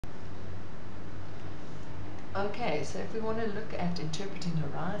Okay, so if we want to look at interpreting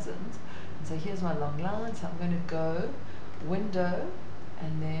horizons, so here's my long line, so I'm going to go window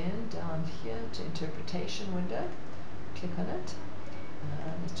and then down here to interpretation window, click on it.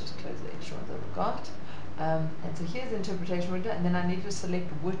 Let's just close the extra ones that we've got. And so here's the interpretation window, and then I need to select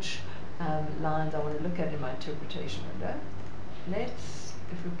which lines I want to look at in my interpretation window.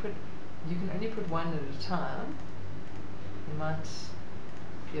 If we put, you can only put one at a time. You might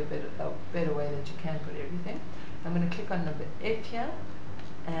be a better way that you can put everything. I'm going to click on number F here,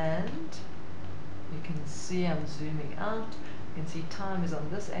 and you can see I'm zooming out. You can see time is on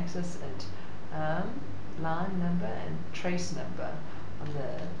this axis, and line number and trace number on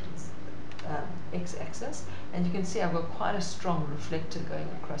the x-axis, and you can see I've got quite a strong reflector going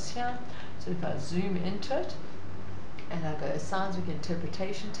across here. So if I zoom into it and I go Seismic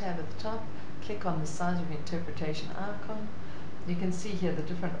Interpretation tab at the top, click on the Seismic Interpretation icon, you can see here the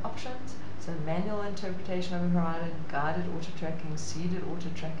different options. So manual interpretation of a horizon, guided auto tracking, seeded auto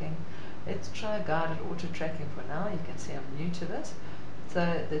tracking. Let's try guided auto tracking for now. You can see I'm new to this.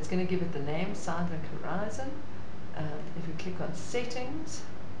 So that's going to give it the name Seismic Horizon. If we click on settings,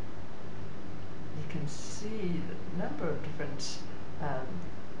 you can see the number of different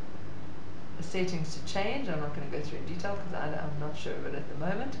settings to change. I'm not going to go through in detail because I'm not sure of it at the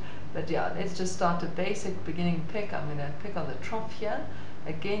moment. But yeah, let's just start a basic beginning pick. I'm going to pick on the trough here.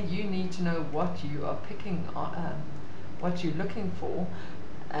 Again, you need to know what you are picking on, what you're looking for.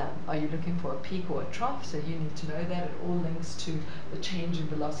 Are you looking for a peak or a trough? So you need to know that. It all links to the change in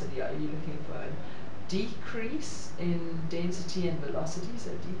velocity. Are you looking for a decrease in density and velocity?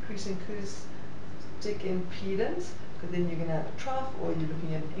 So decrease in acoustic impedance, because then you're going to have a trough, or you're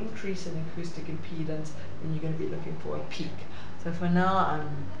looking at an increase in acoustic impedance, and you're going to be looking for a peak. So for now, I'm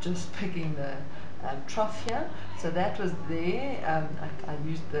just picking the trough here. So that was there. I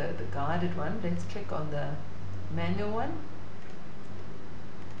used the guided one. Let's click on the manual one.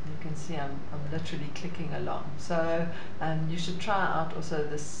 You can see I'm literally clicking along. So you should try out also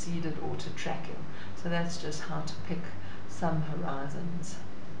the seeded auto tracking. So that's just how to pick some horizons.